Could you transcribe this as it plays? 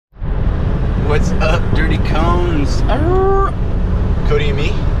What's up, Dirty Cones? Cody and me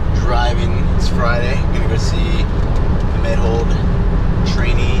driving. It's Friday. Gonna go see the Medhold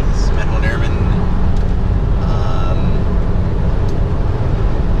trainees, Medhold Airmen.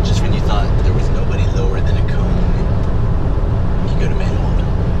 Just when you thought there was nobody lower than a cone, you go to Medhold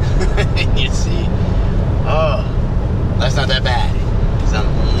and you see, oh, that's not that bad. Because I'm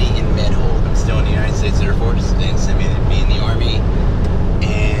only in Medhold. I'm still in the United States Air Force. They didn't send me to be in the Army.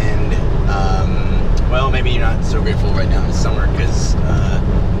 And, well, maybe you're not so grateful right now in the summer because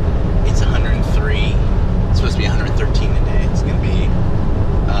it's 103. It's supposed to be 113 today. It's going to be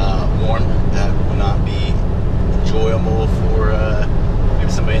warm. That will not be enjoyable for maybe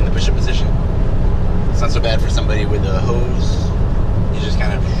somebody in the push-up position. It's not so bad for somebody with a hose. You just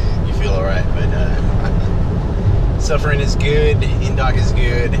kind of, you feel all right. But suffering is good. Indoc is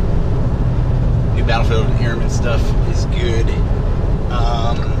good. New Battlefield Airman stuff is good.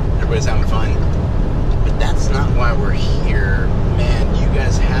 Everybody's having fun. But that's not why we're here. Man, you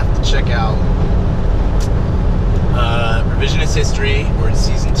guys have to check out Revisionist History. We're in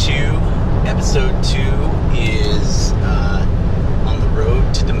Season 2. Episode 2 is on the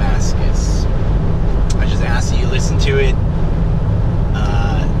road to Damascus. I just ask that you listen to it.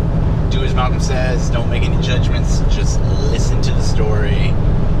 Do as Malcolm says. Don't make any judgments. Just listen to the story.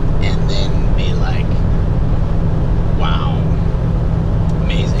 And then be like, wow.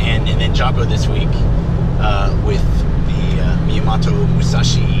 Amazing. And then Jocko this week with the Miyamoto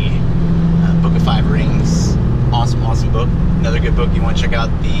Musashi Book of Five Rings. Awesome book. Another good book. You want to check out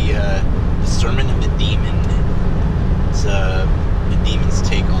the Sermon of the Demon. It's the demon's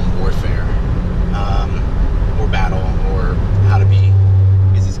take on warfare, or battle, or how to be.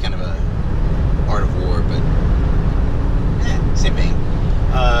 Because it's kind of a art of war, but same thing.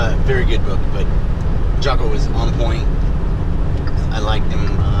 Very good book. But Jocko was on point. I liked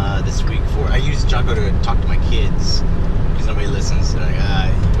him this week for. I used Jocko to talk to my kids because nobody listens. They're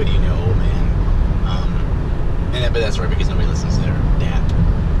like, what do you know, old man? But that's right, because nobody listens to their dad.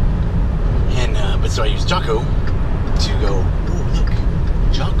 And but so I used Jocko to go. Oh, look,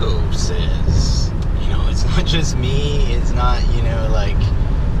 Jocko says, it's not just me. It's not, like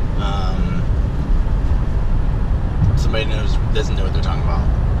somebody doesn't know what they're talking about.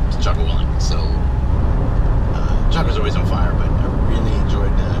 It's Jocko Willing. So Jocko's always on fire, but I really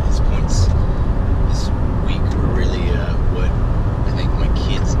enjoyed his points this week. Were really what I think my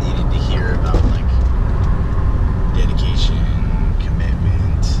kids needed to hear about, like dedication,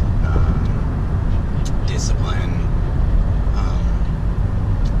 commitment, discipline.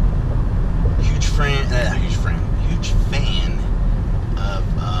 Huge fan of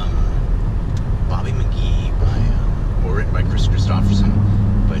Bobby McGee or written by Chris Christopherson,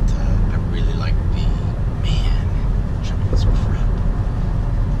 but I really like the man. This crap.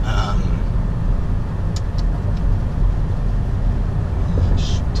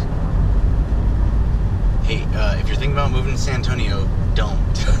 Shoot. Hey, if you're thinking about moving to San Antonio, don't.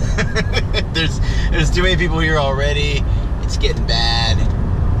 There's too many people here already. It's getting bad.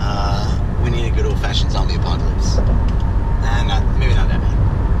 We need a good old-fashioned zombie apocalypse. Maybe not that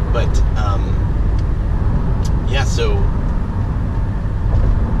bad, but yeah. So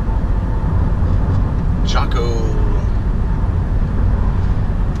Jocko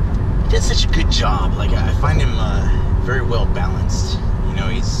does such a good job. Like, I find him very well balanced.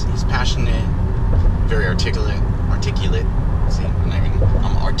 He's passionate, very articulate. See,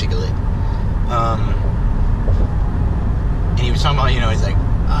 I'm articulate. And he was talking about, he's like,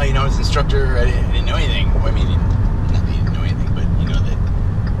 as an instructor, I didn't know anything. Well, I mean, not that he didn't know anything, but that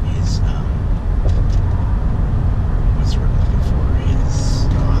his what's the word I'm looking for?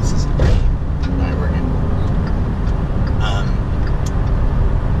 This isn't great. Not working.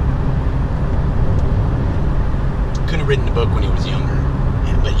 Couldn't have written the book when he was younger,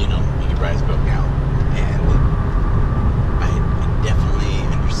 but he could write his book now, and I definitely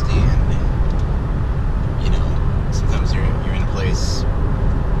understand. Sometimes you're in a place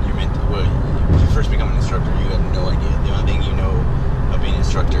you're meant to. When you first become an instructor, you have no idea. The only thing you know of being an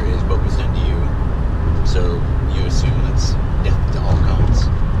instructor is what was done to you, so you assume that's death to all cones.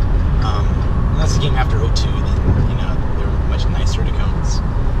 Unless it came after 02, then they're much nicer to cones,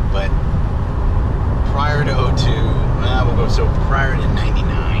 but prior to 02, we'll go, so prior to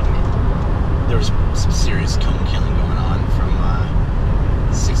 99,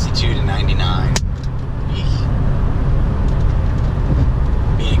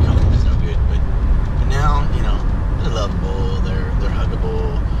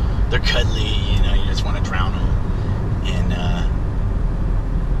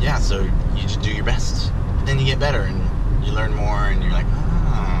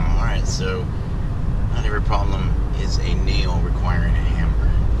 So not every problem is a nail requiring a hammer.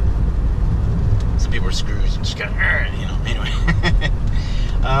 Some people are screws and just gotta, anyway.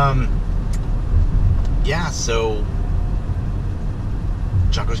 Yeah, so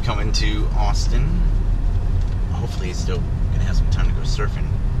Jocko's coming to Austin. Hopefully he's still gonna have some time to go surfing.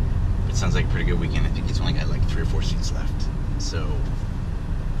 It sounds like a pretty good weekend. I think he's only got like 3 or 4 seats left. So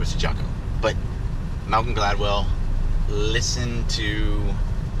go see Jocko. But Malcolm Gladwell, listen to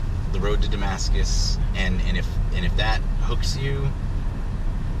The Road to Damascus, and if that hooks you,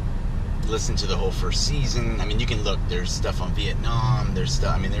 listen to the whole first season. I mean, you can look. There's stuff on Vietnam. There's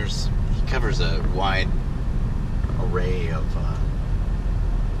stuff. I mean, he covers a wide array of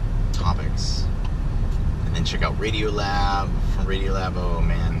topics. And then check out Radiolab. From Radiolab, oh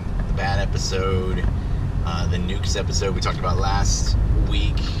man, the Bad episode, the Nukes episode we talked about last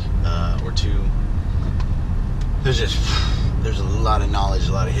week or two. There's a lot of knowledge,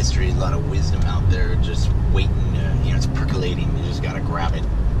 a lot of history, a lot of wisdom out there just waiting to, it's percolating. You just gotta grab it.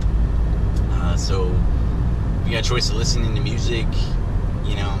 So if you got a choice of listening to music,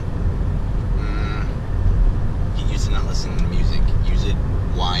 get used to not listening to music. Use it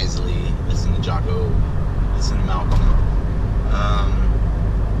wisely. Listen to Jocko, listen to Malcolm,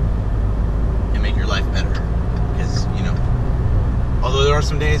 and make your life better. Because, although there are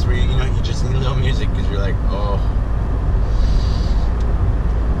some days where, you just need a little music because you're like, oh,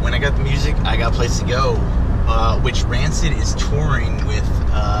 when I got the music, I got a place to go. Which Rancid is touring with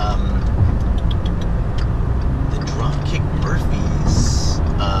the Dropkick Murphys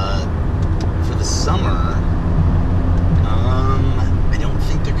for the summer. I don't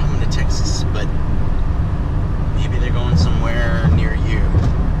think they're coming to Texas, but maybe they're going somewhere near you.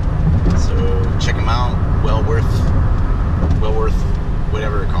 So check them out. Well worth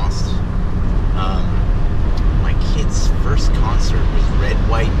whatever it costs. My kid's first concert was Red,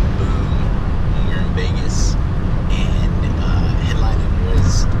 White, and Boom when we were in Vegas, and headlining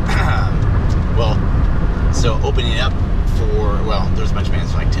was so opening up for, there's a bunch of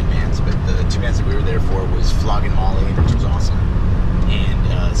bands, like 10 bands, but the 2 bands that we were there for was Flogging Molly, which was awesome,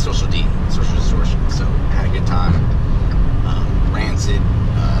 and Social Distortion. So had a good time. Rancid,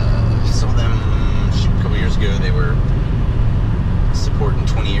 saw them a couple years ago. They were supporting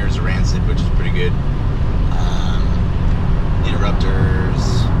 20 years of Rancid, which is pretty good.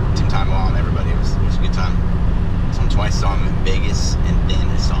 Interrupters, Tim Time Bomb, everybody. It was a good time. Saw them twice. Saw them in Vegas, and then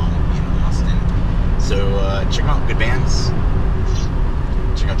I saw them in Austin. So check them out. Good bands.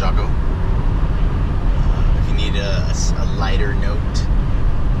 Check out Jocko. If you need a lighter note,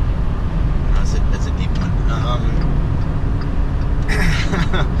 that's a deep one. I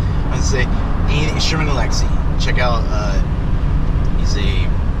was gonna say Sherman Alexie. Check out. He's a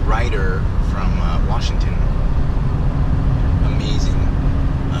writer from Washington. Amazing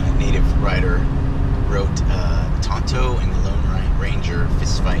native writer. Wrote Tonto and the Lone Ranger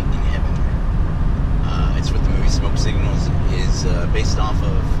Fistfight in Heaven. It's what the movie Smoke Signals is based off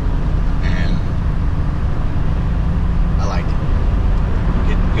of, and I liked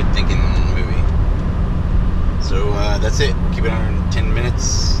it. Good thinking movie. So that's it. Keep it under 10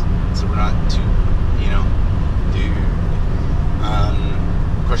 minutes, so we're not too,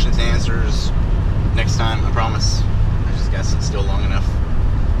 questions and answers next time, I promise. I just gotta sit still long enough.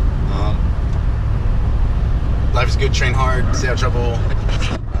 Life is good, train hard, stay out of trouble.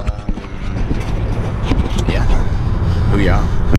 Yeah. Hooyah.